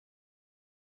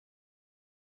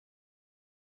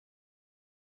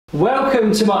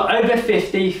Welcome to my over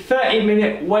 50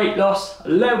 30-minute weight loss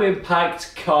low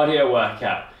impact cardio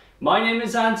workout. My name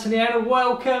is Anthony and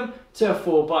welcome to a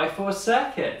 4x4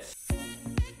 circuit.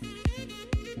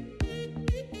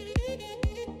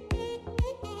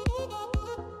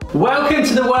 Welcome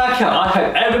to the workout. I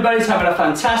hope everybody's having a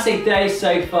fantastic day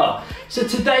so far. So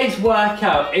today's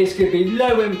workout is going to be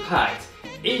low impact,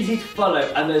 easy to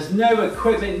follow, and there's no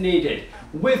equipment needed.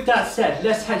 With that said,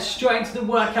 let's head straight into the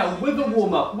workout with a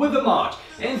warm up, with a march.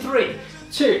 In 3,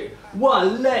 2,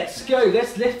 1, let's go.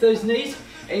 Let's lift those knees,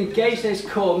 engage those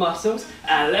core muscles,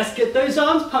 and let's get those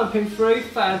arms pumping through.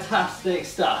 Fantastic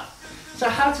stuff. So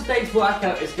how today's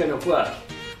workout is going to work.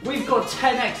 We've got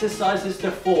 10 exercises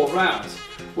to 4 rounds.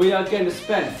 We are going to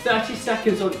spend 30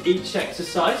 seconds on each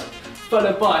exercise,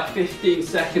 followed by a 15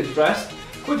 seconds rest.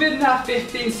 Within that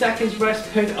 15 seconds rest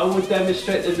period, I will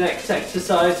demonstrate the next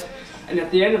exercise. And at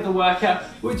the end of the workout,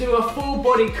 we'll do a full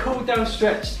body cool down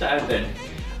stretch standing.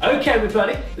 Okay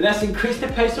everybody, let's increase the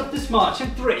pace of this march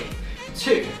in 3,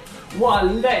 2,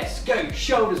 1, let's go.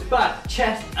 Shoulders back,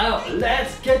 chest out,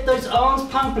 let's get those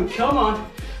arms pumping, come on.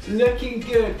 Looking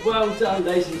good, well done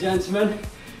ladies and gentlemen,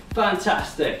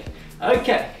 fantastic.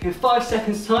 Okay, in 5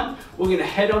 seconds time, we're gonna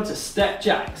head on to step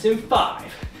jacks in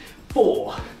 5,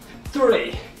 4,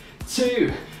 3,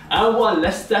 2, and 1.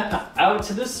 Let's step out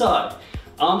to the side.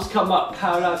 Arms come up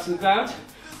parallel to the ground.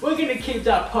 We're going to keep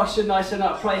that posture nice and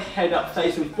upright, head up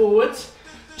facing forwards.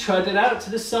 Tread it out to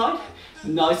the side,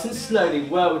 nice and slowly,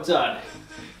 well done.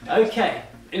 Okay,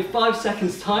 in 5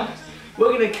 seconds time,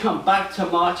 we're going to come back to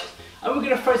march and we're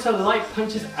going to throw some light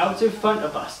punches out in front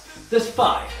of us. There's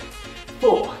 5,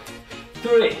 4,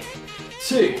 3,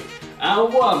 2,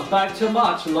 and 1. Back to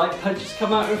march, light punches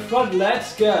come out in front,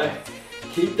 let's go.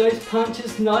 Keep those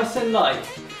punches nice and light.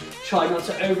 Try not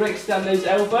to overextend those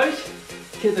elbows.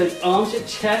 Keep those arms at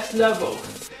chest level.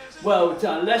 Well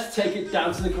done, let's take it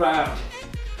down to the ground.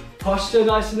 Posture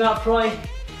nice and upright.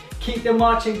 Keep the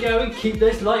marching going, keep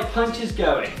those light punches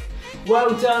going.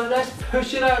 Well done, let's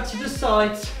push it out to the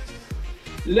sides.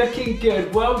 Looking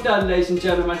good, well done ladies and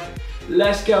gentlemen.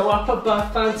 Let's go up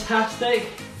above, fantastic.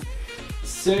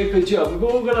 Super job, we've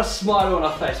all got a smile on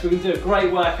our face. We're going to do a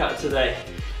great workout today.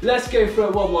 Let's go through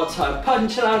it one more time,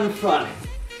 punch it out in front.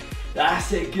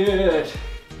 That's it, good.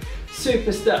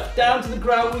 Super stuff, down to the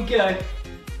ground we go.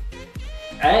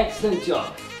 Excellent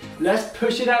job. Let's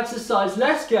push it out to the sides,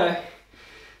 let's go.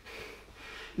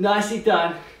 Nicely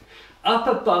done. Up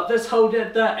above, let's hold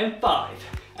it there in 5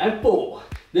 and 4.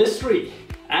 There's 3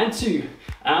 and 2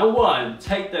 and 1.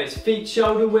 Take those feet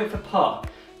shoulder width apart,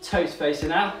 toes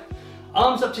facing out.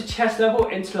 Arms up to chest level,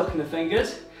 interlocking the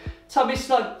fingers. Tummy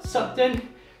sucked in,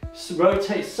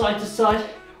 rotate side to side.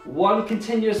 One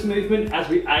continuous movement as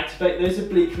we activate those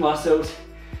oblique muscles.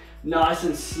 Nice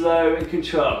and slow and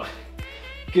controlled.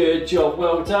 Good job,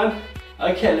 well done.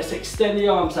 Okay, let's extend the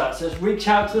arms out. So let's reach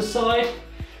out to the side.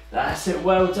 That's it,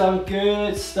 well done,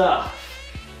 good stuff.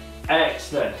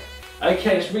 Excellent.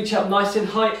 Okay, let's reach up nice and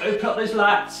high, open up those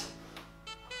lats.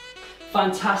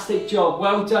 Fantastic job,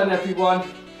 well done everyone.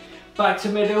 Back to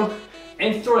middle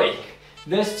in 3,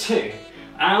 there's 2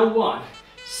 and 1.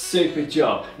 Super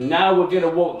job. Now we're going to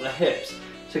walk the hips.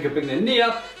 So you can bring the knee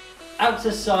up, out to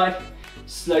the side,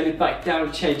 slowly back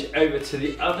down, change over to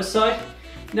the other side.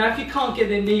 Now if you can't get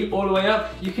the knee all the way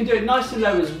up, you can do it nice and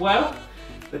low as well.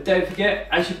 But don't forget,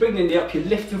 as you bring the knee up, you're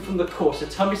lifting from the core. So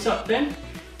tummy sucked in.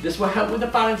 This will help with the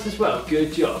balance as well.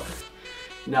 Good job.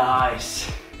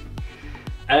 Nice.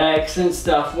 Excellent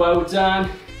stuff. Well done.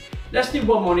 Let's do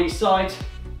one more on each side.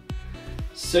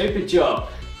 Super job.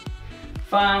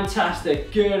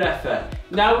 Fantastic, good effort.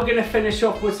 Now we're going to finish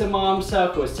off with some arm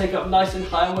circles. Take up nice and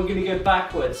high and we're going to go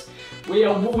backwards. We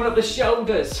are warming up the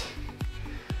shoulders.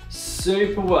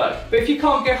 Super work. But if you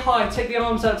can't go high, take the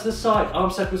arms out to the side. Arm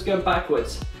circles going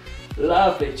backwards.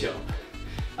 Lovely job.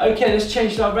 Okay, let's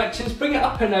change directions. Bring it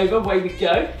up and over, away we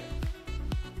go.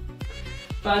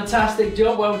 Fantastic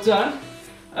job, well done.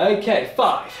 Okay,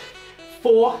 5,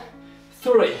 4,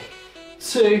 3,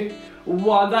 2,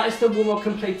 1. That is the warm up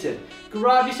completed.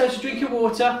 Grab yourself a drink of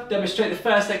water, demonstrate the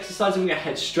first exercise, and we're going to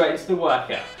head straight into the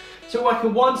workout. So we're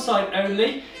working one side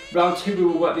only. Round 2 we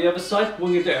will work the other side. We're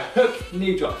going to do a hook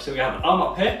knee drop. So we're going to have an arm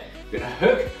up here, we're going to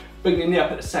hook, bring the knee up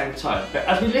at the same time. But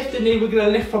as we lift the knee, we're going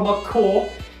to lift from our core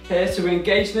here, so we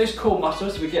engage those core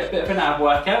muscles, so we get a bit of an ab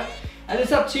workout. And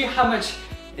it's up to you how much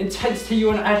intensity you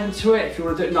want to add into it. If you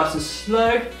want to do it nice and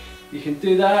slow, you can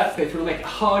do that. But if you want to make it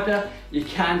harder, you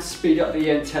can speed up the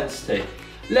intensity.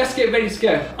 Let's get ready to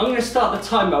go. I'm going to start the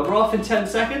timer. We're off in 10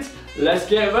 seconds. Let's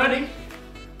get ready.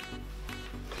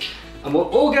 And we're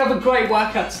all gonna have a great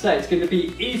workout today. It's gonna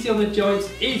be easy on the joints,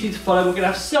 easy to follow. We're gonna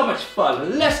have so much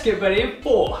fun. Let's get ready in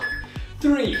 4,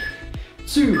 3,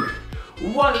 2,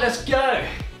 1, let's go.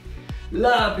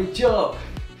 Lovely job.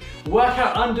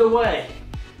 Workout underway.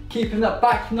 Keeping that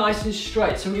back nice and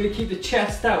straight. So we're gonna keep the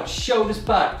chest out, shoulders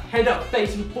back, head up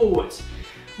facing forwards.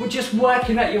 We're just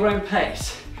working at your own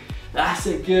pace. That's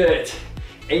it, good.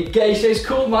 Engage those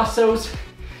core muscles.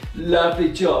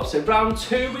 Lovely job. So round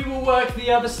 2, we will work the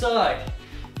other side.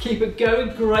 Keep it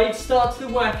going, great start to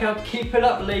the workout. Keep it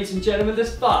up, ladies and gentlemen.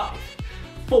 There's 5,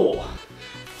 4,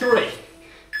 3,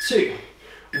 2,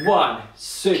 1.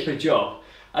 Super job.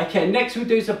 Okay, next we'll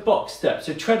do is a box step.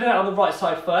 So tread it out on the right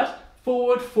side first.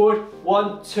 Forward, forward,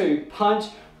 1, 2, punch,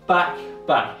 back,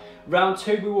 back. Round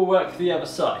 2, we will work the other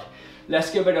side.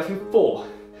 Let's get ready off in 4,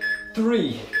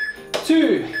 3,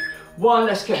 2, 1,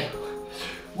 let's go.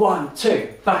 1, 2,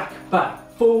 back, back,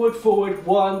 forward, forward,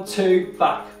 1, 2,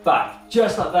 back, back.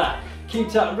 Just like that. Keep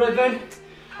that rhythm.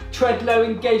 Tread low,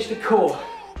 engage the core.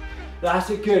 That's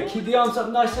it, good. Keep the arms up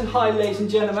nice and high, ladies and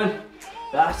gentlemen.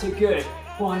 That's it, good.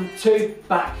 1, 2,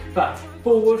 back, back.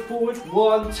 Forward, forward,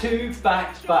 1, 2,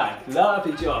 back, back.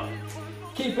 Lovely job.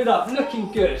 Keep it up,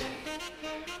 looking good.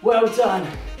 Well done.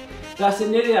 That's it,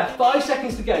 nearly there. 5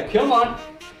 seconds to go, come on.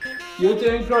 You're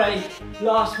doing great.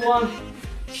 Last one.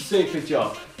 Super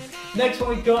job. Next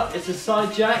one we've got is a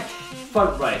side jack,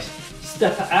 front raise.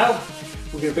 Step it out.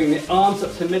 We're going to bring the arms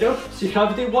up to the middle. So you can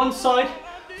either do one side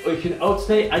or you can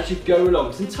alternate as you go along.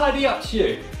 It's entirely up to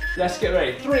you. Let's get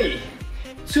ready. 3,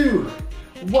 2,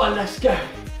 1, let's go.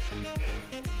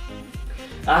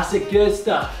 That's it, good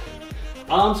stuff.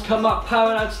 Arms come up,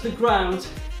 parallel to the ground.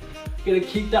 You're going to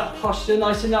keep that posture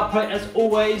nice and upright as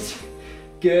always.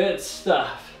 Good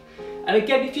stuff. And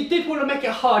again, if you did want to make it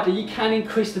harder, you can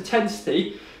increase the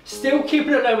intensity. Still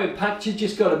keeping it low impact, you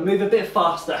just got to move a bit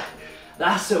faster.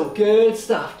 That's all, good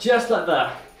stuff, just like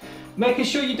that. Making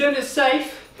sure you're doing it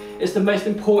safe is the most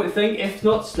important thing. If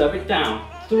not, slow it down.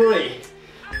 3,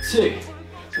 2,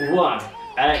 1,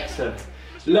 excellent.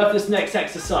 Love this next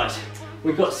exercise.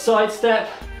 We've got side step,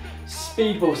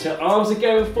 speed ball. So arms are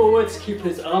going forwards, keeping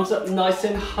his arms up nice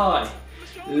and high.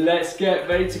 Let's get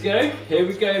ready to go. Here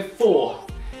we go, 4,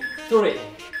 3,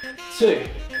 2,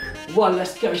 1,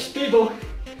 let's go, speed ball.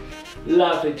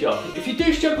 Lovely job. If you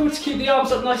do struggle to keep the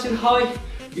arms up nice and high,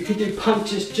 you can do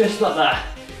punches just like that.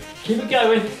 Keep it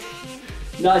going.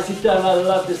 Nicely done, I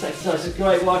love this exercise, it's a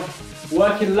great one.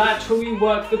 Working lateral, we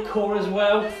work the core as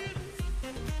well.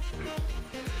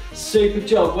 Super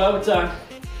job, well done.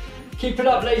 Keep it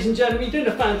up, ladies and gentlemen, you're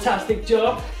doing a fantastic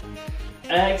job.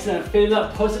 Excellent, feel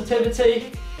that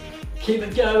positivity. Keep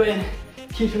it going.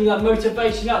 Keeping that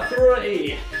motivation up.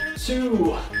 3,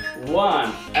 2,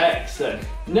 1. Excellent.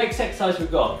 Next exercise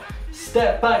we've got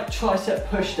step back, tricep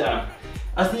push down.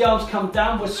 As the arms come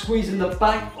down, we're squeezing the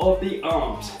back of the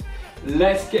arms.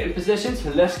 Let's get in position. So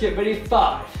let's get ready.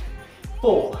 5,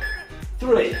 4,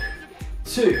 3,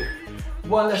 2,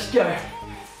 1. Let's go.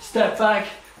 Step back,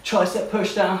 tricep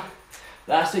push down.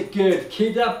 That's it, good.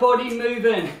 Keep that body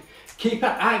moving. Keep it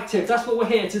active. That's what we're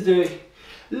here to do.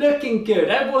 Looking good.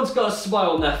 Everyone's got a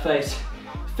smile on their face.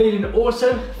 Feeling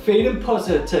awesome, feeling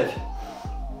positive.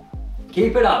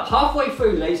 Keep it up. Halfway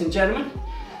through, ladies and gentlemen.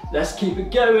 Let's keep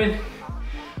it going.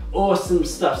 Awesome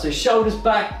stuff. So shoulders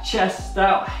back, chest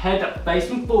out, head up,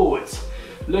 facing forwards.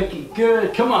 Looking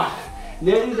good. Come on.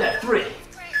 Nearly there. 3,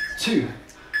 2,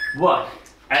 1.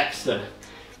 Excellent.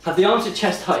 Have the arms at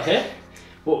chest height here.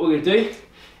 What we're going to do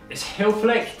is heel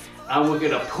flick and we're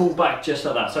going to pull back just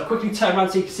like that. So I quickly turn around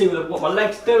so you can see what my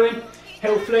leg's doing.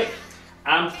 Heel flick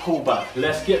and pull back.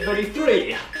 Let's get ready.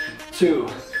 3, 2,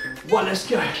 1. Let's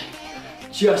go.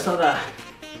 Just like that.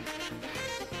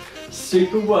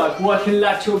 Super work. Working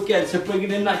lateral again. So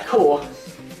bringing in that core.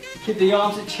 Keep the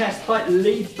arms at chest height.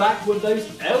 Lean back with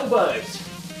those elbows.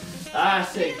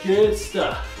 That's it. Good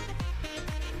stuff.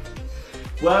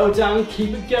 Well done.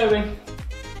 Keep it going.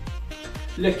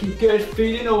 Looking good.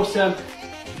 Feeling awesome.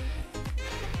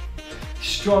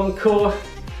 Strong core.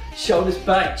 Shoulders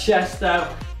back. Chest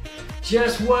out.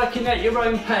 Just working at your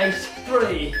own pace.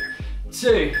 3,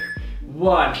 2,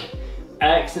 1.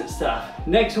 Excellent stuff.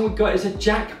 Next one we've got is a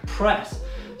jack press.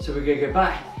 So we're going to go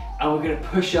back and we're going to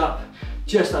push up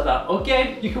just like that.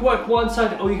 Again, you can work one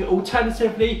side or you can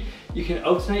alternatively, you can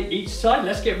alternate each side.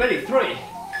 Let's get ready. 3,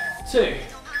 2,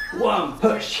 1.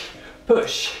 Push,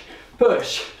 push,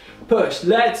 push, push.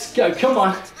 Let's go. Come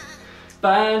on.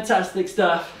 Fantastic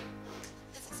stuff.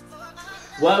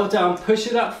 Well done. Push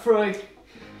it up through.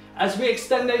 As we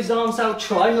extend those arms out,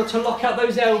 try not to lock out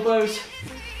those elbows.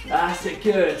 That's it,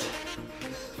 good.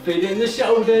 Feeling the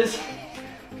shoulders.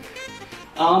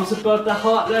 Arms above the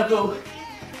heart level.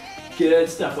 Good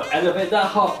stuff. We'll elevate that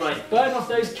heart rate. Burn off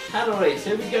those calories.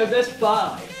 Here we go. There's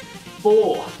 5,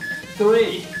 4,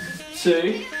 3,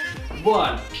 2,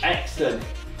 1. Excellent.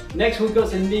 Next we've got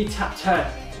some knee tap turn.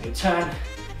 Turn,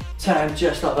 turn,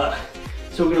 just like that.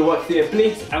 So we're going to work the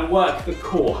obliques and work the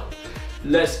core.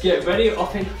 Let's get ready.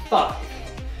 Off in 5,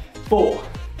 4,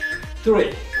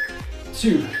 3,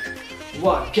 2,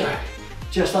 1. Go.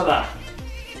 Just like that.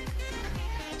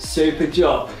 Super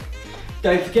job.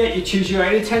 Don't forget, you choose your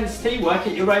own intensity, work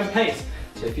at your own pace.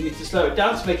 So if you need to slow it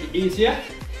down to make it easier,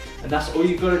 and that's all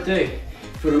you've got to do.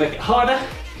 If you want to make it harder,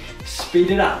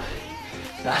 speed it up.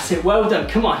 That's it, well done,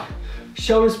 come on.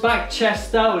 Shoulders back,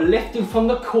 chest out, lifting from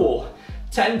the core.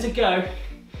 10 to go.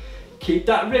 Keep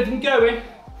that rhythm going.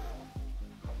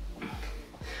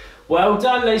 Well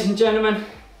done, ladies and gentlemen.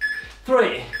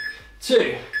 3,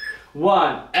 2,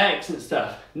 1, excellent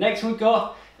stuff. Next we've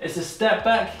got is a step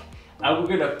back, and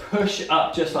we're gonna push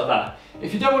up just like that.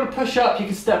 If you don't want to push up, you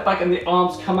can step back and the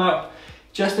arms come out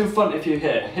just in front of you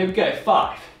here. Here we go,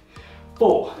 5,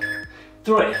 4,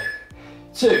 3,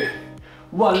 2,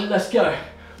 1, let's go.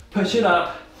 Push it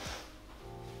up.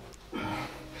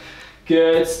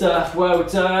 Good stuff, well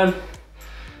done.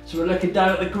 So we're looking down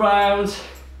at the ground.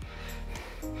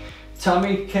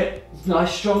 Tummy,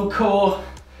 nice strong core.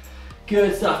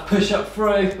 Good stuff, push up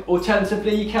through.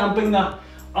 Alternatively, you can bring the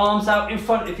arms out in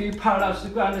front of you, parallel to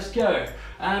the ground. Let's go.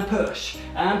 And push,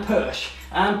 and push,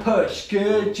 and push.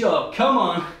 Good job, come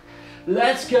on.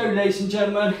 Let's go, ladies and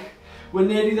gentlemen. We're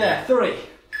nearly there. 3,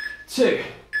 2,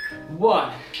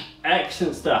 1.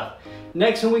 Excellent stuff.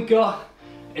 Next one we got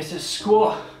is a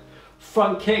squat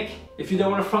front kick. If you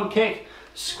don't want a front kick,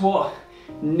 squat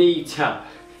knee tap.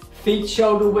 Feet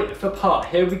shoulder width apart.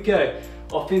 Here we go.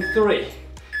 Off in 3,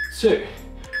 2,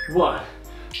 1.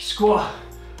 Squat,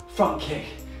 front kick,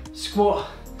 squat,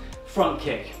 front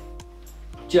kick.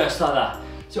 Just like that.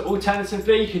 So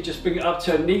alternatively, you can just bring it up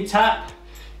to a knee tap.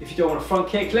 If you don't want a front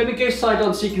kick, let me go side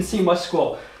on so you can see my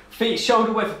squat. Feet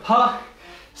shoulder width apart.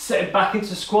 Setting back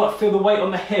into squat, feel the weight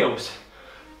on the heels.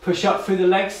 Push up through the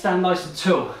legs, stand nice and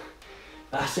tall.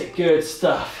 That's it, good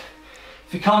stuff.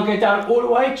 If you can't go down all the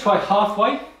way, try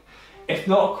halfway. If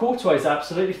not, a quarter way is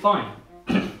absolutely fine.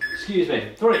 Excuse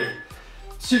me. 3,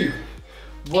 2,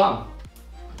 1.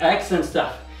 Excellent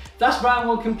stuff. That's round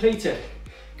 1 completed.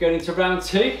 Going into round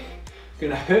 2,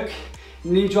 gonna hook,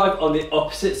 knee drive on the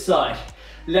opposite side.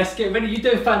 Let's get ready.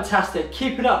 You're doing fantastic.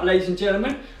 Keep it up, ladies and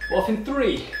gentlemen. We're off in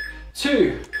 3,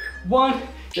 2, 1,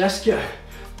 let's go.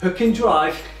 Hook and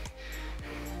drive.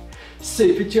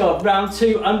 Super job. Round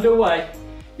 2 underway.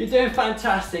 You're doing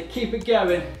fantastic. Keep it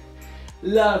going.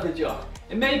 Lovely job.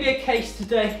 It may be a case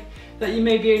today that you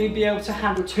maybe only be able to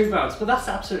handle 2 rounds, but that's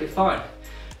absolutely fine.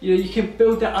 You know, you can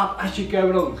build that up as you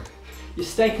go along. You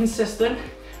stay consistent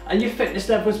and your fitness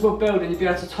levels will build and you'll be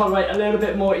able to tolerate a little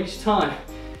bit more each time.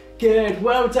 Good,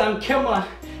 well done, come on.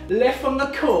 Lift from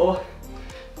the core.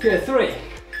 Good, 3,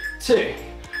 2,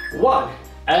 1,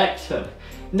 excellent.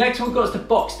 Next one we've got is the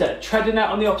box step, treading out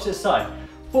on the opposite side.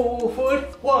 Forward,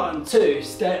 1, 2,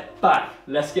 step back.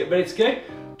 Let's get ready to go.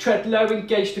 Tread low,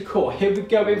 engage the core. Here we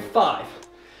go in 5,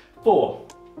 4,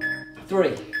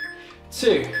 3,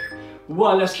 2,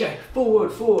 1, let's go.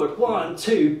 Forward, forward, 1,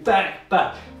 2, back,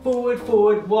 back. Forward,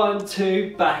 forward, 1,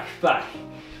 2, back, back.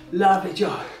 Lovely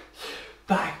job.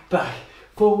 Back, back.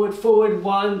 Forward, forward,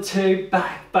 1, 2,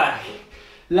 back, back.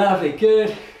 Lovely,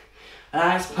 good.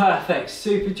 That's perfect,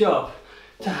 super job.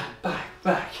 Back,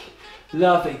 back.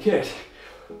 Lovely, good.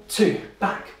 2,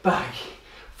 back, back.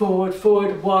 Forward,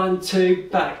 forward, 1, 2,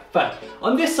 back, back.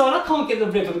 On this side, I can't get the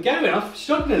rhythm going. I'm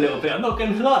struggling a little bit, I'm not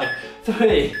going to lie.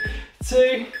 3,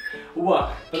 2,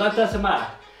 1. But that doesn't matter.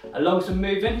 As long as we're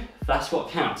moving, that's what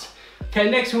counts.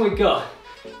 Okay, next one we got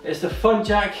is the front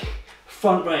jack,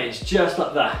 front raise, just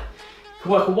like that. You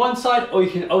can work on one side or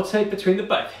you can alternate between the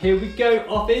both. Here we go,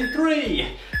 off in 3,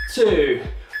 2,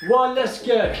 1, let's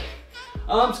go.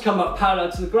 Arms come up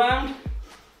parallel to the ground.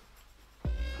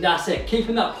 That's it,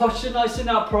 keeping that posture nice and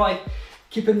upright,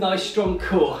 keep a nice strong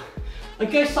core. I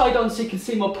go side on so you can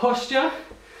see my posture.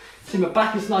 See my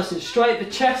back is nice and straight,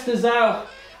 the chest is out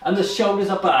and the shoulders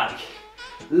are back.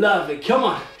 Lovely, come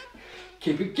on,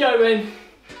 keep it going.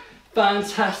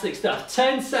 Fantastic stuff,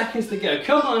 10 seconds to go,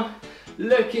 come on.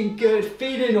 Looking good,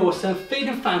 feeling awesome,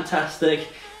 feeling fantastic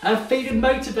and feeling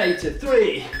motivated.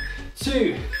 3,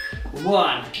 2,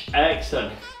 1,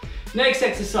 excellent. Next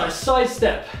exercise, side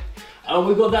step. And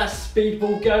we've got that speed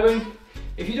ball going.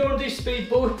 If you don't want to do speed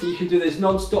ball, you can do those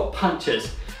non-stop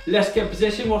punches. Let's get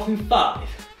position, we're off in 5,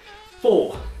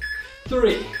 4,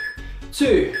 3,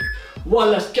 2,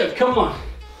 1, let's go, come on.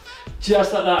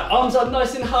 Just like that. Arms up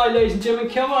nice and high, ladies and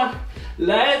gentlemen. Come on.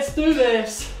 Let's do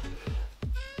this.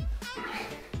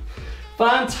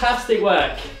 Fantastic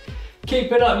work.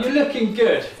 Keep it up. You're looking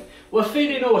good. We're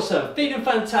feeling awesome. Feeling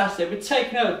fantastic. We're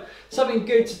taking out something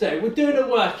good today. We're doing a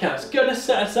workout. It's going to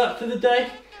set us up for the day.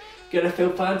 Going to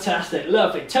feel fantastic.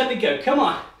 Lovely. 10 to go. Come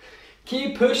on.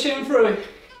 Keep pushing through.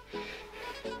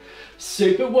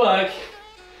 Super work.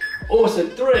 Awesome.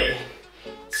 3,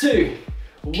 2,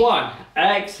 1.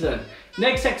 Excellent.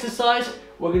 Next exercise,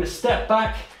 we're going to step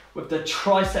back with the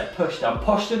tricep push down.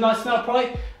 Posture nice and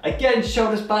upright. Again,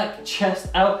 shoulders back, chest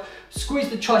out. Squeeze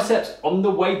the triceps on the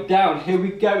way down. Here we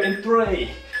go in 3,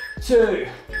 2,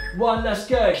 1. Let's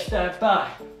go. Step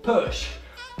back. Push,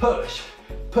 push,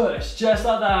 push. Just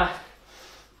like that.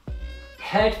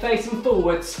 Head facing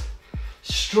forwards.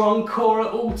 Strong core at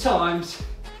all times.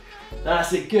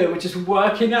 That's it, good. We're just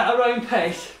working at our own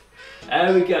pace.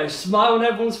 There we go. Smile on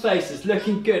everyone's faces.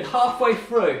 Looking good. Halfway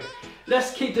through.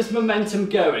 Let's keep this momentum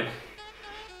going.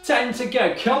 10 to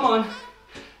go. Come on.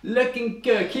 Looking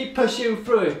good. Keep pushing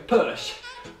through. Push,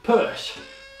 push,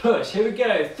 push. Here we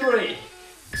go. 3,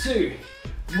 2,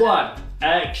 1.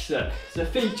 Excellent. So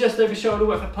feet just over shoulder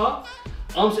width apart.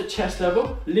 Arms at chest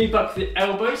level. Leave up the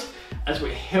elbows as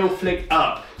we heel flick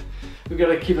up. We're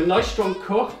going to keep a nice strong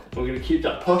core. We're going to keep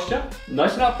that posture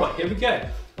nice and upright. Here we go.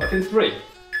 Up in 3,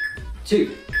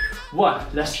 2, 1.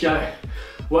 Let's go.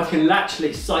 Working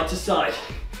laterally, side to side.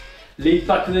 Lead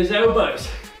back with those elbows.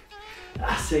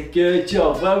 That's a good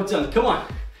job. Well done. Come on.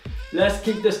 Let's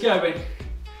keep this going.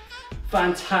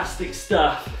 Fantastic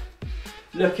stuff.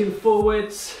 Looking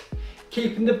forwards.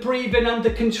 Keeping the breathing under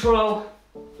control.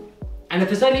 And if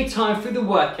there's any time through the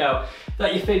workout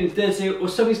that you're feeling dizzy or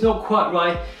something's not quite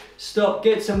right, stop,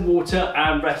 get some water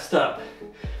and rest up.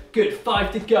 Good.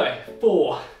 5 to go.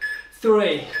 4,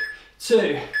 3,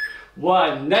 2,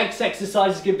 1. Next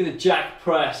exercise is going to be the jack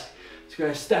press. So we're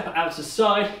going to step out to the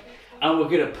side and we're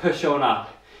going to push on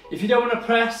up. If you don't want to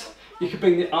press, you can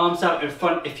bring the arms out in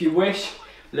front if you wish.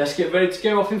 Let's get ready to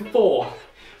go off in 4,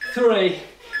 3,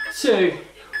 2,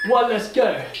 1. Let's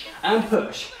go. And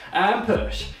push, and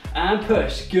push, and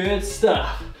push. Good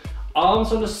stuff.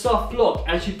 Arms on a soft lock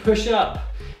as you push up.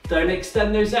 Don't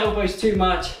extend those elbows too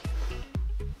much.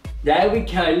 There we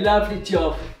go. Lovely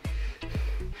job.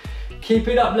 Keep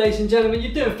it up, ladies and gentlemen.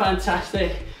 You're doing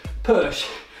fantastic. Push,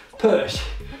 push,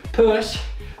 push,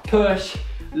 push.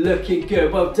 Looking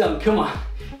good. Well done. Come on.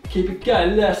 Keep it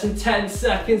going. Less than 10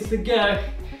 seconds to go.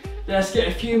 Let's get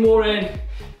a few more in.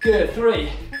 Good. 3,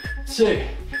 2,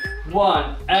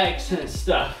 1. Excellent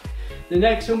stuff. The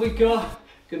next one we got,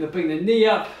 going to bring the knee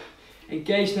up,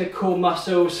 engaging the core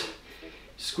muscles,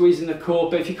 squeezing the core.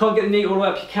 But if you can't get the knee all the way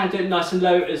up, you can do it nice and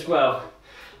low as well.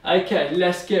 Okay,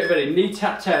 let's get ready. Knee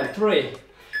tap turn. 3,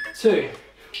 2,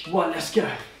 1. Let's go.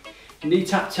 Knee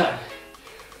tap turn.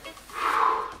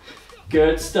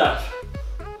 Good stuff.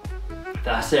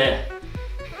 That's it.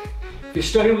 If you're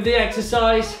struggling with the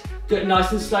exercise, do it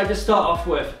nice and slow to start off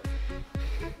with.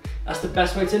 That's the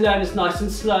best way to learn, is nice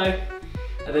and slow.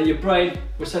 And then your brain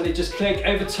will suddenly just click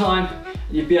over time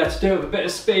and you'll be able to do it with a bit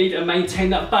of speed and maintain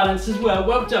that balance as well.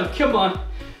 Well done, come on.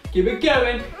 Keep it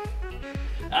going.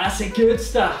 That's it, good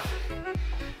stuff.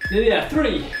 Nearly there.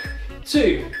 3,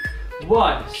 2,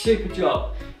 1. Super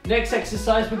job. Next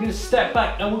exercise, we're going to step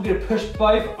back and we're going to push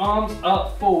both arms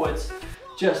up forwards.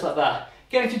 Just like that.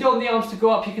 Again, if you don't want the arms to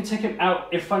go up, you can take them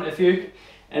out in front of you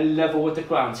and level with the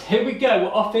ground. Here we go.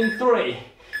 We're off in 3,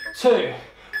 2,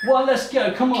 1. Let's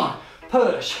go. Come on.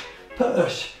 Push,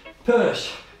 push,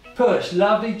 push, push.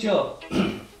 Lovely job.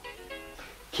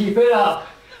 Keep it up.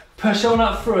 Push on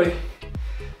up through.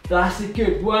 That's it,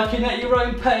 good. Working at your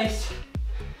own pace.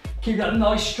 Keep that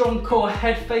nice strong core,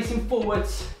 head facing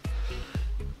forwards.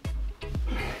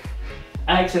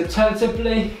 Excellent.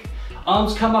 Alternatively,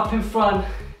 arms come up in front.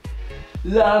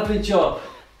 Lovely job.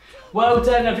 Well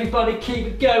done, everybody. Keep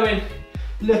it going.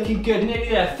 Looking good. Nearly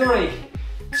there. 3,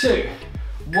 2,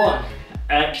 1.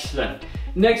 Excellent.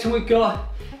 Next one we got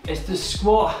is the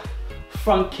squat,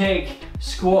 front kick,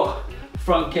 squat,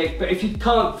 front kick. But if you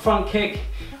can't front kick,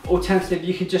 alternatively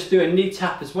you can just do a knee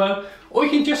tap as well, or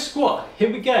you can just squat.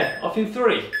 Here we go. Off in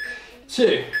 3,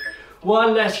 2,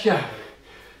 1. Let's go.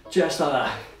 Just like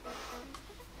that.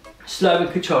 Slow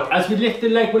and controlled. As we lift the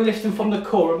leg, we're lifting from the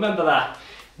core. Remember that.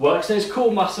 Works those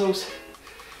core muscles.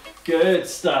 Good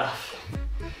stuff.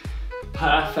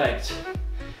 Perfect.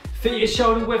 Feet are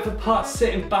shoulder width apart,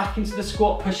 sitting back into the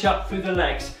squat, push up through the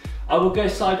legs. I will go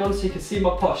side on so you can see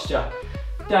my posture.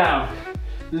 Down,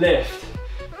 lift,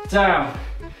 down,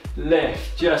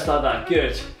 lift, just like that,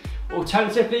 good.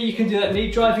 Alternatively, you can do that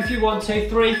knee drive if you want to.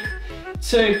 3,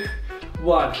 2,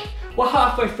 1. We're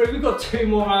halfway through, we've got 2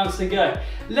 more rounds to go.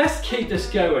 Let's keep this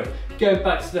going. Go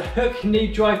back to the hook,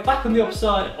 knee drive, back on the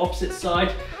opposite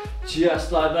side,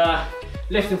 just like that.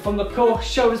 Lifting from the core,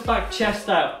 shoulders back, chest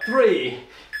out. 3,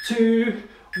 2,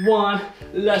 1,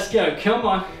 let's go, come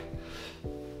on.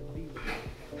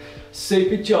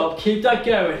 Super job, keep that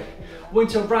going. We're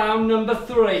into round number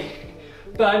 3.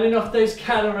 Burning off those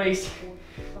calories.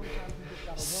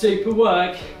 Super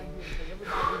work.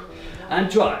 And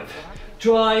drive,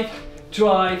 drive,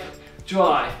 drive,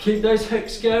 drive. Keep those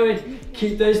hooks going,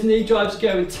 keep those knee drives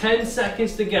going. 10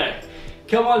 seconds to go.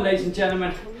 Come on, ladies and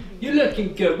gentlemen. You're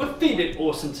looking good. We're feeling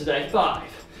awesome today. 5,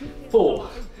 4,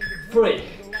 3,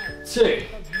 2,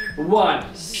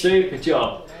 1. Super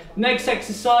job. Next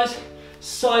exercise,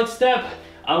 side step,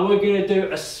 and we're going to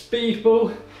do a speed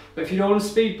ball. But if you don't want a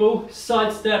speed ball,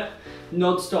 side step,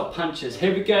 non-stop punches.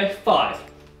 Here we go. 5,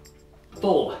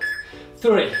 4,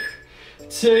 3,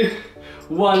 2,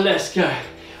 1, let's go.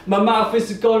 My mouth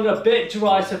has gone a bit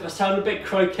dry, so if I sound a bit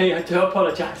croaky, I do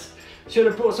apologise. Should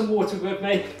have brought some water with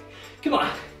me. Come on,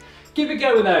 keep it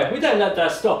going though. We don't let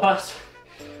that stop us.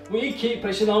 We keep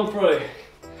pushing on through.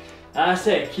 That's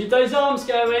it, keep those arms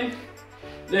going.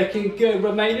 Looking good,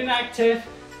 remaining active.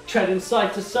 Treading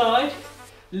side to side.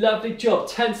 Lovely job,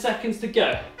 10 seconds to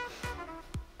go.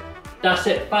 That's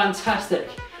it, fantastic.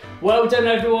 Well done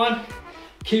everyone.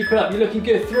 Keep it up, you're looking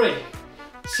good. 3,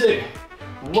 2,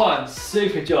 1,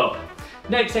 super job.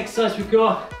 Next exercise we've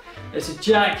got is a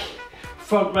jack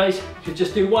front raise. You can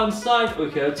just do one side, or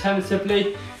you can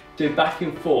alternatively do back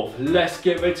and forth. Let's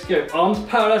get ready to go. Arms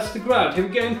parallel to the ground. Here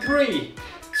we go in 3,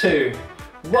 2,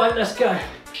 1, let's go.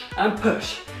 And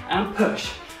push, and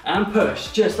push, and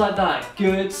push, just like that.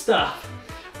 Good stuff.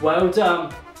 Well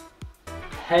done.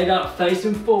 Head up,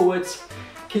 facing forwards.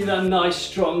 Keep that nice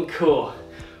strong core.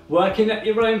 Working at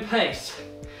your own pace.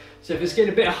 So if it's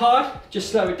getting a bit hard,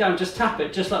 just slow it down, just tap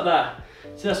it, just like that.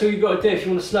 So that's all you've got to do if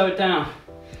you want to slow it down.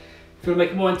 If you want to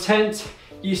make it more intense,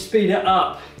 you speed it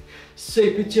up.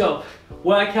 Super job.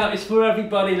 Workout is for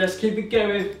everybody. Let's keep it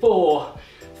going. 4,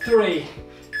 3,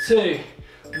 2,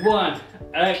 1.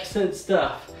 Excellent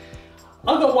stuff.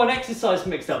 I got one exercise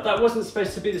mixed up. That wasn't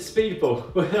supposed to be the speed ball.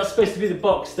 That's supposed to be the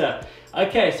box step.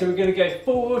 Okay, so we're going to go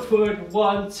forward, forward,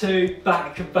 1, 2,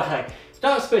 back, back.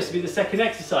 That was supposed to be the second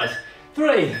exercise.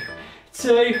 3,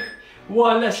 2,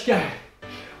 1, let's go.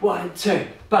 1, 2,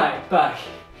 back, back.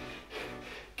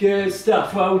 Good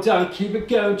stuff, well done. Keep it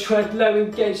going, tread low,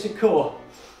 engage the core.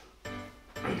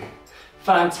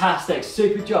 Fantastic,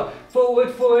 super job.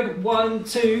 Forward, forward, 1,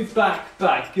 2, back,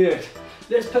 back, good.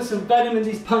 Let's put some venom in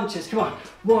these punches, come on.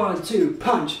 1, 2,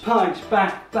 punch, punch,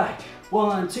 back, back.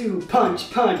 1, 2,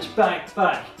 punch, punch, back,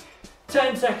 back.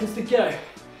 10 seconds to go.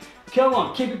 Come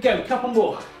on, keep it going, couple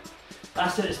more.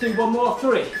 That's it, let's do one more.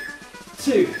 3,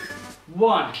 2,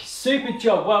 1. Super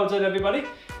job, well done everybody.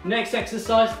 Next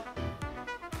exercise,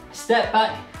 step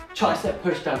back, tricep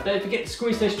push down. Don't forget to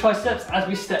squeeze those triceps as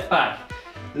we step back.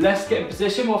 Let's get in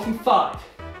position, off in 5,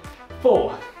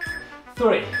 4,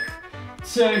 3,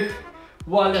 2,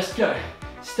 1, let's go.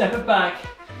 Step it back,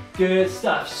 good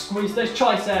stuff. Squeeze those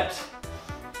triceps.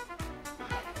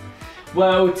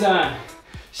 Well done.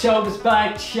 Shoulders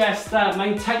back, chest out.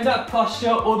 Maintain that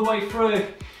posture all the way through.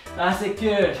 That's it,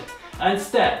 good. And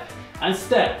step, and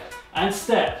step, and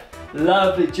step.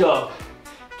 Lovely job.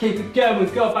 Keep it going,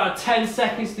 we've got about 10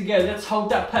 seconds to go. Let's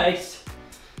hold that pace.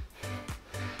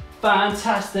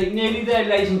 Fantastic, nearly there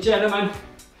ladies and gentlemen.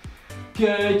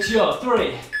 Good job,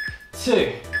 3,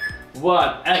 2,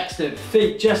 1, excellent.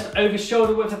 Feet just over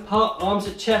shoulder width apart, arms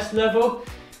at chest level.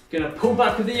 Gonna pull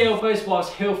back with the elbows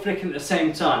whilst heel flicking at the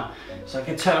same time. So I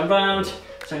can turn around,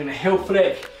 so I'm gonna heel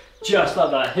flick, just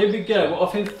like that. Here we go, we're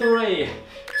off in 3,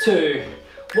 2,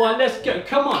 1, let's go,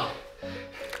 come on.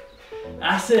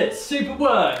 That's it, super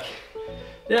work.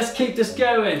 Let's keep this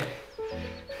going.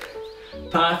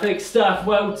 Perfect stuff,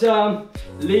 well done.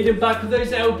 Leading back with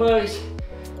those elbows,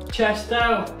 chest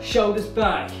out, shoulders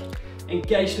back.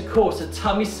 Engage the core, so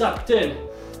tummy sucked in.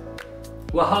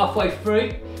 We're halfway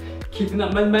through, keeping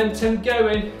that momentum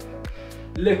going.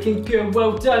 Looking good,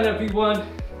 well done everyone.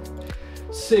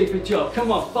 Super job,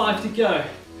 come on, 5 to go.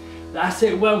 That's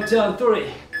it, well done, 3,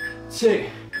 2,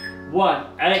 1,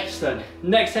 excellent.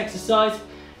 Next exercise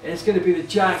is going to be the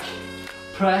jack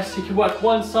press. You can work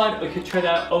one side or you can tread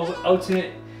out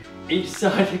alternate each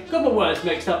side. Got my words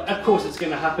mixed up, of course it's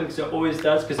going to happen because it always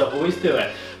does, because I always do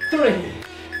it. 3,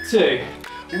 2,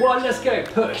 1, let's go,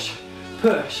 push,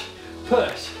 push,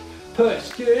 push,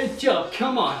 push, good job,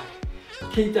 come on.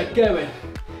 Keep that going.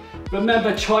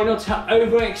 Remember, try not to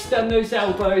overextend those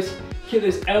elbows. Keep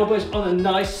those elbows on a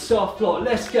nice soft floor.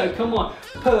 Let's go, come on.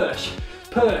 Push,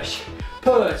 push,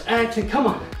 push, excellent, come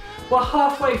on. We're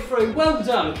halfway through, well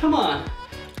done, come on.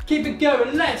 Keep it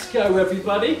going, let's go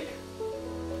everybody.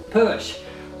 Push,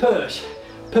 push,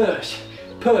 push,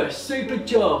 push, super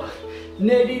job.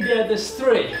 Nearly there, there's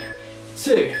 3,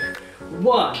 2,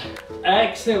 1.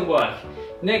 Excellent work.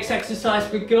 Next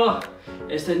exercise we got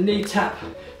is the knee tap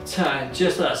turn,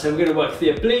 just like that. So we're going to work the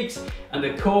obliques and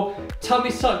the core. Tummy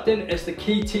sucked in is the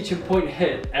key teaching point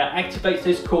here. It activates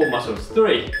those core muscles.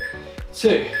 3,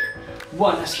 2,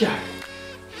 1, let's go.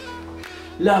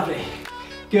 Lovely,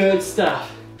 good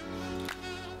stuff.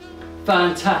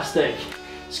 Fantastic.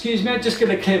 Excuse me, I'm just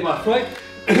going to clear my throat.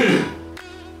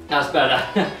 That's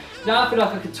better. Now I feel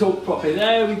like I can talk properly.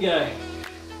 There we go.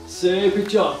 Super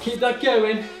job. Keep that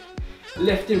going.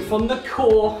 Lifting from the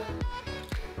core.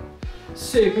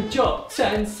 Super job.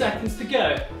 10 seconds to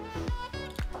go.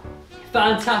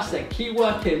 Fantastic. Keep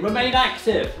working. Remain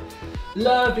active.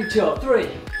 Lovely job. 3,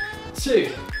 2,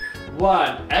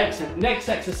 1. Excellent. Next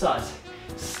exercise.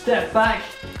 Step back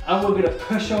and we're going to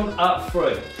push on up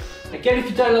through. Again, if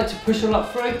you don't like to push on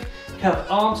up through, have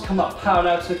arms come up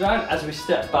parallel to the ground as we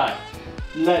step back.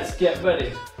 Let's get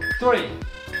ready. 3,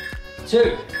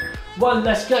 2, 1,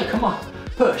 let's go. Come on.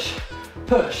 Push,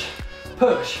 push,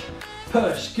 push,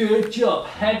 push. Good job.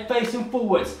 Head facing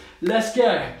forwards. Let's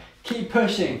go. Keep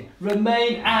pushing.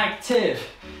 Remain active.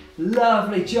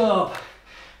 Lovely job.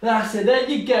 That's it. There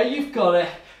you go. You've got it.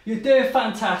 You're doing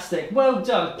fantastic. Well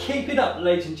done. Keep it up,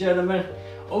 ladies and gentlemen.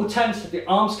 Alternatively,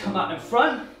 arms come out in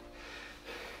front.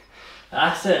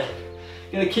 That's it.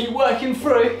 Gonna keep working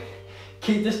through.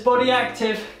 Keep this body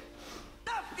active.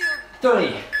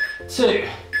 3, 2,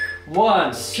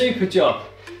 1. Super job.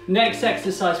 Next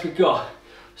exercise we got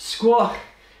squat,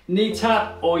 knee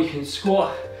tap, or you can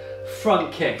squat,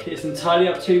 front kick. It's entirely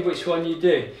up to you which one you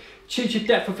do. Choose your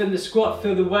depth within the squat.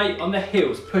 Feel the weight on the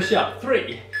heels. Push up.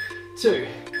 3, 2,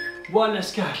 1.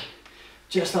 Let's go.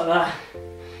 Just like that.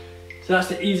 So that's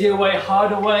the easier way,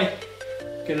 harder way.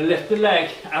 Gonna lift the leg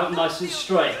out nice and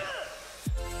straight.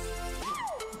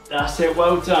 That's it,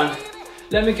 well done.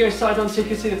 Let me go side on so you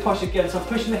can see the posture again. So I'm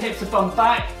pushing the hips and bum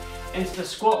back into the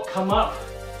squat, come up.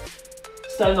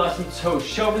 Stay nice and tall.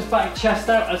 Shoulders back, chest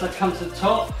out as I come to the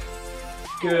top.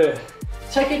 Good.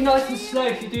 Take it nice and slow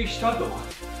if you do struggle.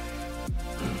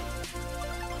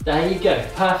 There you go,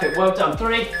 perfect, well done.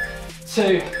 3,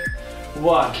 2,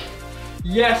 1.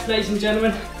 Yes, ladies and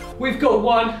gentlemen, we've got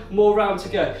one more round to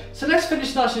go. So let's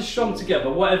finish nice and strong together.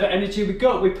 Whatever energy we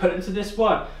got, we put into this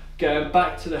one. Going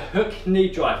back to the hook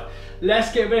knee drive.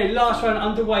 Let's get ready, last round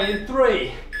underway in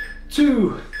 3,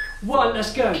 2, 1,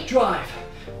 let's go. Drive,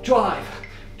 drive,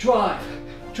 drive,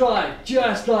 drive,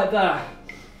 just like that.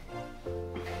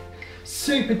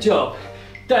 Super job.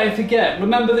 Don't forget,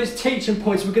 remember those teaching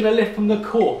points, we're gonna lift from the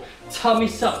core, tummy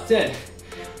sucked in.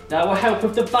 That will help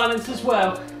with the balance as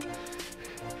well.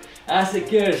 That's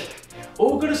it, good.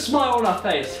 All got a smile on our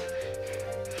face.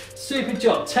 Super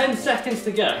job, 10 seconds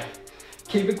to go.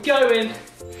 Keep it going.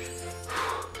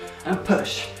 And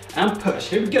push, and push.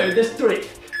 Here we go, there's 3,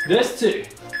 there's 2,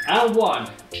 and 1.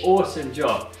 Awesome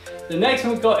job. The next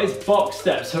one we've got is box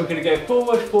steps. So we're gonna go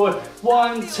forward, forward,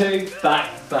 1, 2,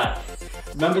 back, back.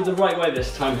 Remember the right way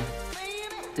this time.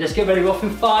 Let's get ready, we're off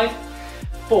in 5,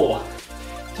 4,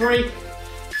 3,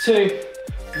 2,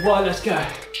 1, let's go.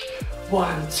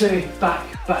 1, 2,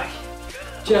 back, back.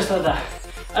 Just like that.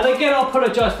 And again, I'll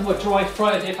apologise for my dry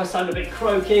throat if I sound a bit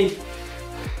croaky.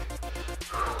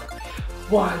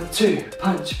 1, 2,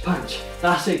 punch, punch.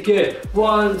 That's it, good.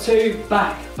 1, 2,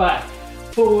 back, back.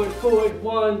 Forward, forward,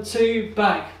 1, 2,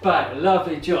 back, back.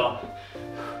 Lovely job.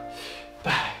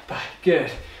 Back, back, good.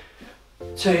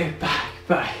 2, back,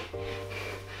 back.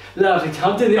 Lovely.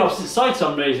 I'm doing the opposite side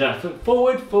some reason.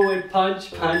 Forward, forward,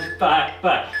 punch, punch, back,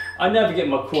 back. I never get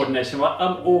my coordination right.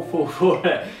 I'm awful for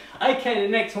it. Okay, the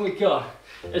next one we got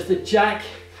is the jack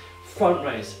front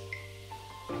raise.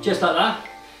 Just like that.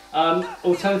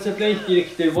 Alternatively, you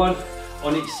can do one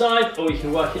on each side or you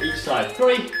can work at each side.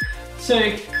 3,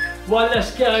 2, 1,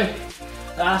 let's go.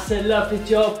 That's it, lovely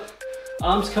job.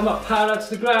 Arms come up parallel to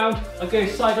the ground. I go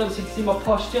side on so you can see my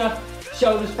posture.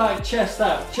 Shoulders back, chest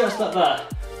out, just like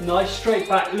that. Nice straight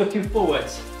back, looking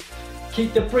forwards.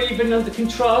 Keep the breathing under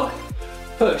control.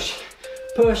 Push,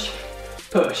 push,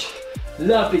 push.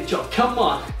 Lovely job, come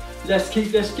on. Let's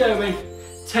keep this going.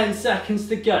 10 seconds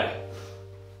to go.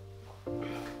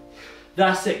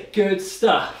 That's it, good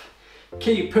stuff.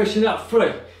 Keep pushing up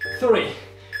through. 3,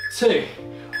 2,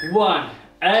 1.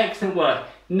 Excellent work.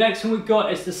 Next one we've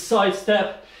got is the side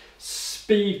step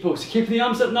speed ball. So keeping the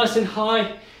arms up nice and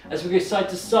high as we go side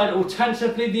to side.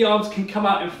 Alternatively, the arms can come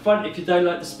out in front if you don't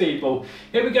like the speed ball.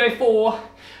 Here we go, 4,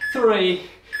 3,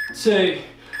 2,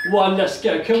 1, let's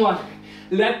go, come on.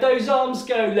 Let those arms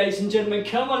go, ladies and gentlemen,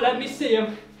 come on, let me see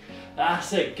them.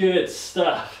 That's it, good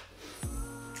stuff.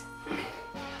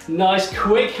 Nice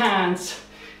quick hands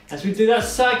as we do that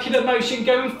circular motion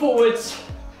going forwards.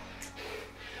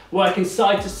 Working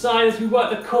side to side as we work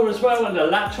the core as well and the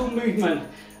lateral movement.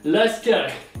 Let's go.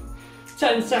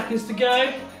 10 seconds to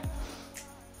go.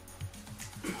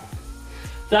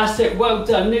 That's it, well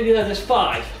done, nearly there, there's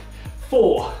 5,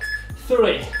 4,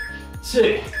 3,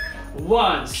 2,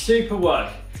 1, super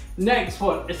work. Next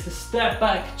one is the step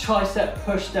back tricep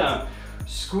push down.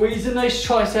 Squeezing those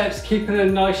triceps, keeping a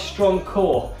nice strong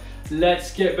core.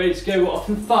 Let's get ready to go off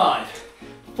in 5,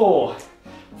 4,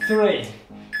 3,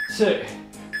 2,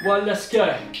 1, let's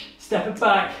go. Step it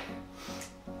back.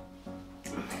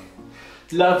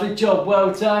 Lovely job,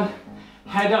 well done.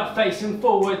 Head up facing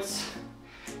forwards.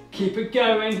 Keep it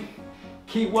going.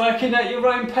 Keep working at your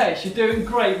own pace. You're doing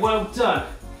great, well done.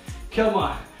 Come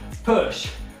on, push,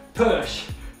 push,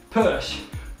 push,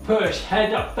 push.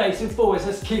 Head up facing forwards,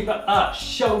 let's keep it up.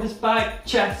 Shoulders back,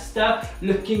 chest up,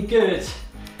 looking good.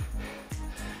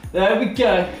 There we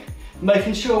go.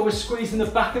 Making sure we're squeezing the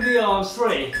back of the arms.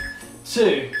 3,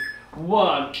 2,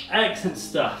 1. Excellent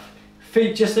stuff.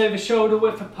 Feet just over shoulder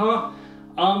width apart.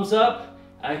 Arms up.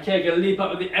 Okay, gonna lead back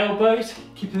with the elbows.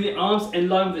 Keeping the arms in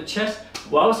line with the chest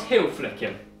whilst heel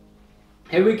flicking.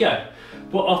 Here we go.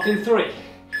 We're off in 3,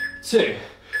 2,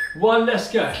 1. Let's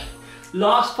go.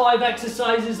 Last 5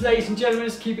 exercises, ladies and gentlemen.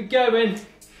 Let's keep it going.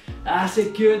 That's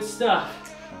it, good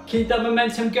stuff. Keep that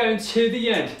momentum going to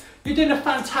the end. You're doing a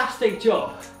fantastic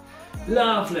job.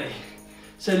 Lovely.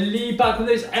 So lead back with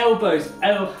those elbows,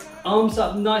 arms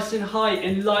up nice and high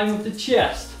in line with the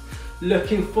chest.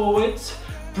 Looking forwards,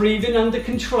 breathing under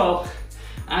control,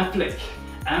 and flick,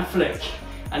 and flick.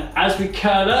 And as we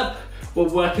curl up, we're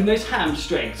working those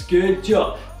hamstrings. Good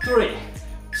job. 3,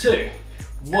 2,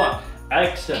 1.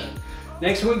 Excellent.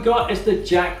 Next one we've got is the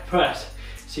jack press.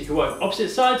 So you can work opposite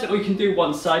sides or you can do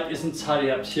one side, it's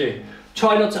entirely up to you.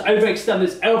 Try not to overextend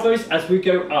those elbows as we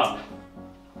go up.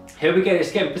 Here we go,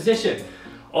 let's get in position.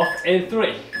 Off in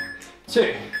 3,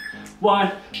 2,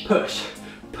 1, push,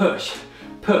 push,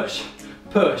 push,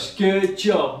 push. Good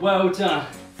job, well done.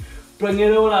 Bring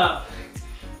it all up,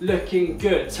 looking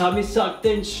good. Tummy sucked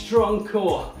in, strong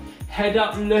core. Head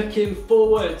up, looking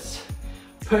forwards.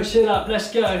 Push it up,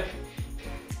 let's go.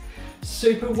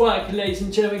 Super work, ladies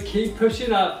and gentlemen, keep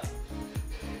pushing up.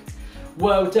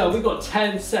 Well done, we've got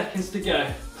 10 seconds to go.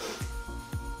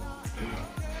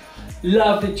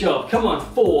 Lovely job, come on,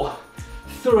 4,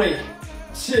 3,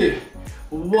 2,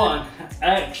 1,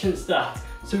 excellent stuff.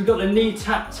 So we've got the knee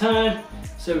tap turn,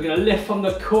 so we're gonna lift from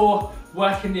the core,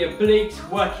 working the obliques,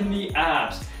 working the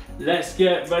abs. Let's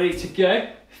get ready to go.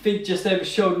 Feet just over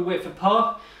shoulder width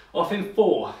apart, off in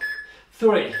 4,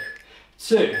 3,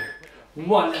 2,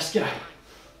 1, let's go.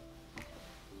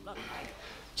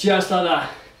 Just like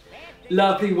that.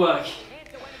 Lovely work.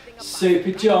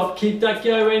 Super job, keep that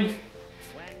going.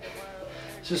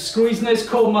 So squeezing those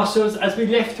core muscles as we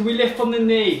lift from the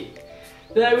knee.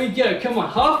 There we go, come on,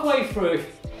 halfway through.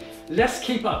 Let's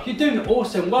keep up, you're doing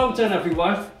awesome, well done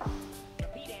everyone.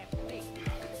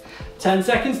 10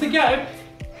 seconds to go.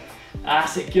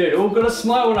 That's it, good, all got a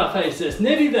smile on our faces.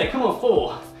 Nearly there, come on,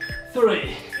 4,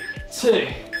 3, 2,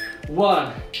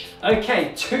 1.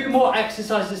 Okay, 2 more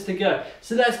exercises to go.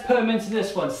 So let's put them into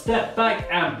this one. Step back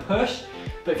and push.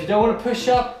 But if you don't want to push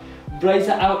up, raise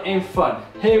it out in front.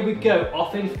 Here we go,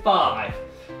 off in 5,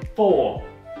 4,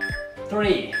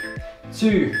 3,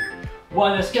 2,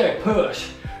 1. Let's go,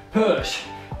 push, push,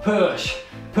 push,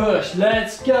 push.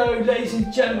 Let's go, ladies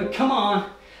and gentlemen, come on.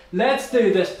 Let's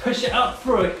do this, push it up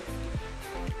through.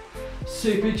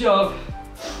 Super job.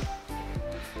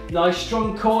 Nice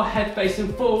strong core, head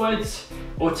facing forwards.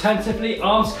 Alternatively,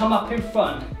 arms come up in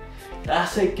front.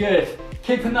 That's it, good.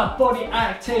 Keeping that body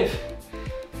active.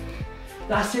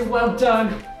 That's it, well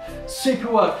done.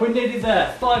 Super work, we're nearly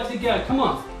there. 5 to go, come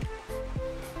on.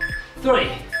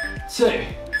 3, 2,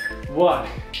 1.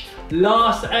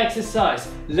 Last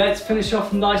exercise. Let's finish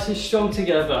off nice and strong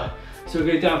together. So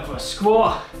we'll go down for a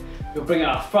squat. We'll bring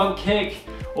out a front kick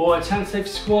or alternative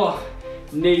squat.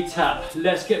 Knee tap.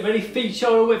 Let's get ready, feet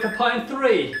shoulder width apart in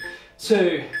 3,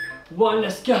 2, 1,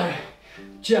 let's go.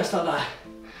 Just like that.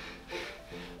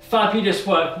 Fabulous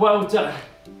work, well done.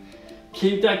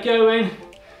 Keep that going.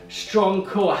 Strong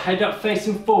core, head up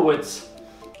facing forwards.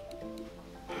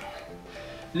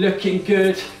 Looking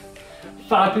good.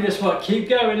 Fabulous work, keep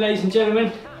going ladies and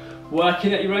gentlemen.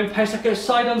 Working at your own pace. I go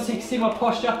side on so you can see my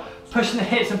posture. Pushing the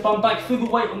hips and bum back through the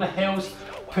weight on the heels.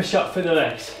 Push up through the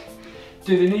legs.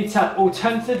 Do the knee tap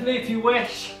alternatively if you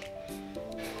wish.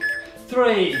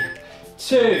 3,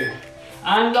 2,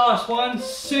 and last one.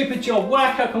 Super job,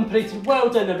 workout completed. Well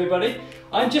done, everybody.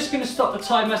 I'm just going to stop the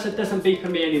timer so it doesn't beep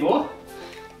at me anymore.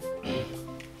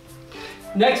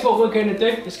 Next, what we're going to do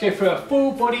is go through a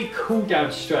full body cool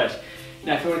down stretch.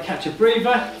 Now, if you want to catch a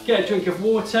breather, get a drink of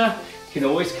water, you can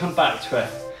always come back to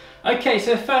it. Okay,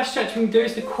 so the first stretch we can do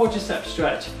is the quadricep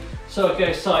stretch. So I'll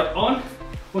go side on.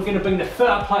 We're going to bring the foot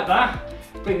up like that,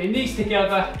 bring the knees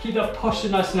together, keep that posture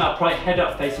nice and upright, head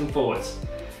up facing forwards.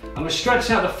 I'm going to stretch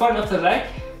out the front of the leg.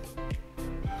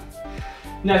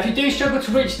 Now, if you do struggle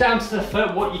to reach down to the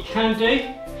foot, what you can do,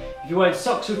 if you're wearing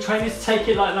socks or trainers, take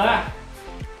it like that.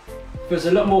 It's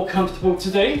a lot more comfortable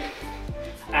to do,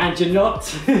 and you're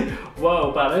not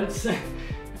well balanced.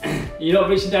 You're not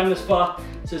reaching down as far,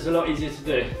 so it's a lot easier to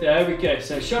do. There we go.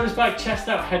 So shoulders back, chest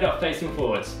out, head up facing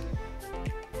forwards.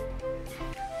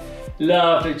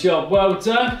 Lovely job, well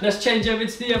done. Let's change over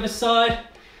to the other side.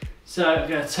 So I'm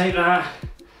going to take that,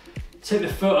 take the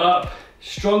foot up,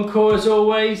 strong core as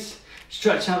always,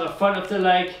 stretch out the front of the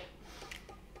leg.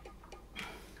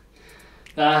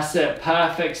 That's it,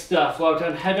 perfect stuff, well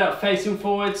done. Head up facing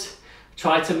forwards,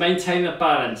 try to maintain the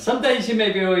balance. Some days you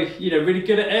may be really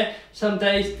good at it, some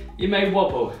days you may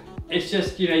wobble. It's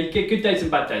just, you get good days and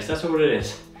bad days, that's all it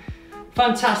is.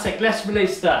 Fantastic, let's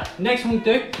release that. Next one we'll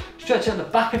do, stretch out the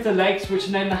back of the legs, which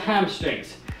are named the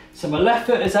hamstrings. So my left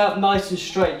foot is out nice and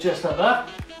straight, just like that.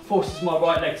 Forces my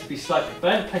right leg to be slightly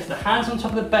bent. Place the hands on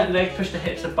top of the bent leg, push the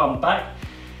hips and bum back.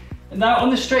 And now on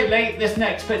the straight leg, this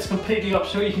next bit's completely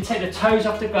optional. You can take the toes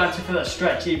off the ground to feel that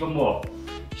stretch even more.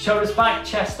 Shoulders back,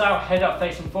 chest out, head up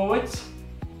facing forwards.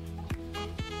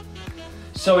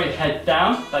 Sorry, head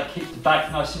down, that keeps the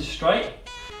back nice and straight.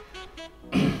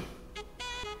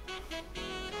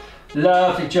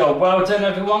 Lovely job, well done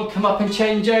everyone. Come up and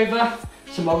change over.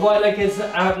 So my right leg is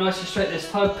out nice and straight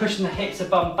this time, pushing the hips and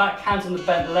bum back, hands on the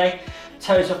bent leg,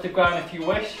 toes off the ground if you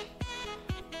wish.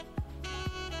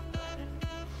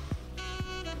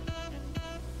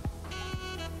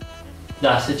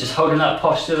 That's it, just holding that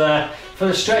posture there. For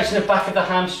the stretch in the back of the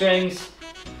hamstrings.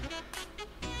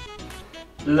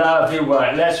 Lovely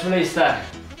work, let's release that.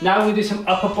 Now we'll do some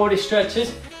upper body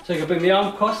stretches. So you can bring the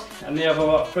arm across and the other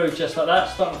up through just like that,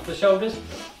 starting off the shoulders.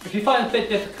 If you find it a bit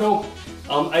difficult,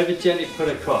 over gently put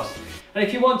it across. And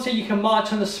if you want to, you can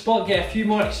march on the spot, get a few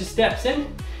more extra steps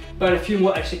in, burn a few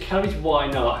more extra calories, why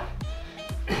not?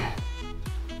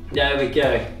 There we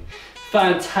go.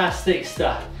 Fantastic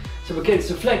stuff. So we're getting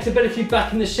some flexibility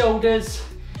back in the shoulders.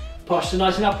 Posture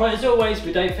nice and upright as always,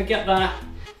 we don't forget that.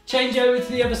 Change over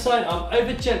to the other side, arm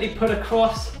over gently put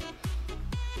across.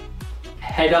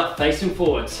 Head up facing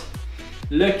forwards.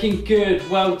 Looking good,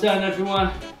 well done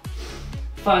everyone.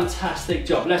 Fantastic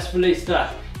job, let's release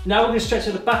that. Now we're going to stretch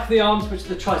at the back of the arms, which are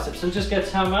the triceps. So I'm just going to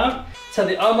turn around, turn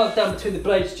the arm up down between the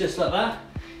blades just like that.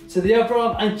 So the other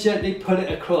arm and gently pull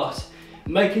it across.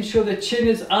 Making sure the chin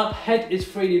is up, head is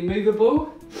freely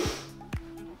movable.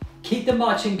 Keep the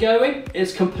marching going,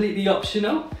 it's completely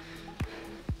optional.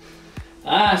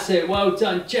 That's it, well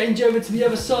done. Change over to the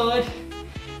other side.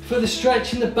 For the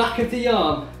stretch in the back of the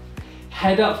arm,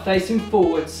 head up facing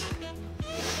forwards.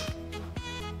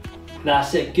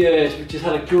 That's it, good. We've just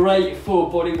had a great full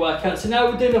body workout. So now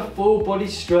we're doing a full body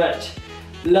stretch.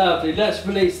 Lovely, let's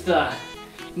release that.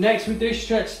 Next we do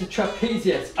stretch the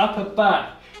trapezius, upper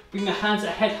back. Bring the hands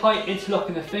at head height,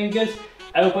 interlocking the fingers.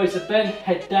 Elbows are bent,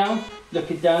 head down,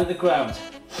 looking down at the ground.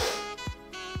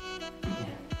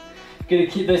 Gonna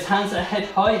keep those hands at head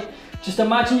height. Just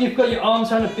imagine you've got your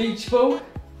arms around a beach ball.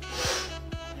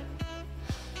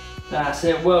 That's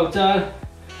it, well done.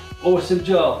 Awesome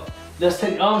job. Let's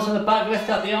take the arms on the back, lift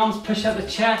out the arms, push out the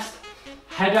chest,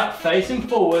 head up facing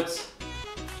forwards.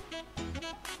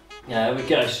 There we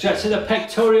go, stretching the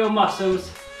pectoral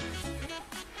muscles.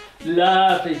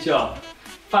 Lovely job,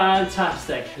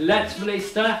 fantastic. Let's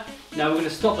release that. Now we're going to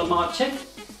stop the marching,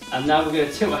 and now we're going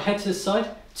to tilt our head to the side.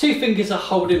 2 fingers are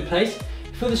hold in place.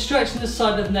 Feel the stretch in the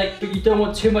side of the neck, but you don't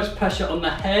want too much pressure on the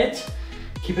head.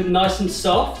 Keep it nice and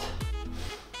soft.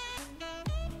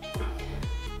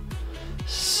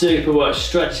 Super work,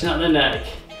 stretching out the neck.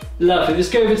 Lovely, let's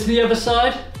go over to the other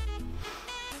side. So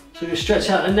we're going to stretch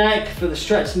out the neck, feel the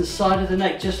stretch in the side of the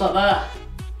neck, just like that.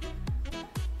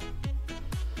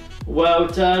 Well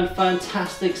done,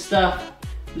 fantastic stuff.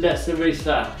 Let's release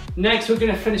that. Next we're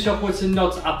going to finish off with some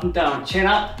nods up and down. Chin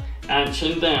up and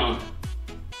chin down.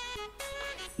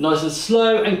 Nice and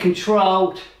slow and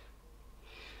controlled.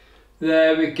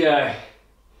 There we go.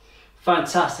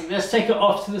 Fantastic. Let's take it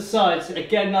off to the sides.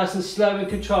 Again, nice and slow and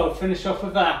controlled. Finish off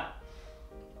with that.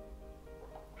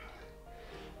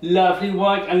 Lovely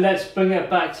work, and let's bring it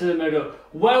back to the middle.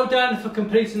 Well done for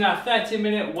completing that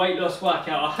 30-minute weight loss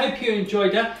workout. I hope you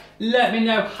enjoyed it. Let me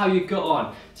know how you got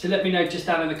on. So let me know just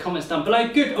down in the comments down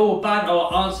below, good or bad.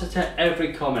 I'll answer to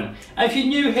every comment. And if you're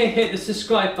new here, hit the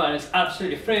subscribe button. It's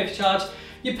absolutely free of charge.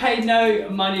 You pay no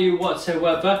money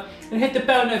whatsoever. And hit the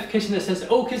bell notification that says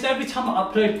all, because every time I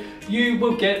upload, you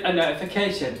will get a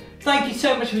notification. Thank you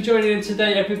so much for joining in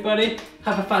today, everybody.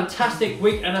 Have a fantastic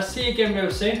week, and I'll see you again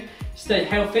real soon. Stay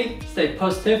healthy, stay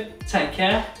positive, take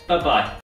care, bye-bye.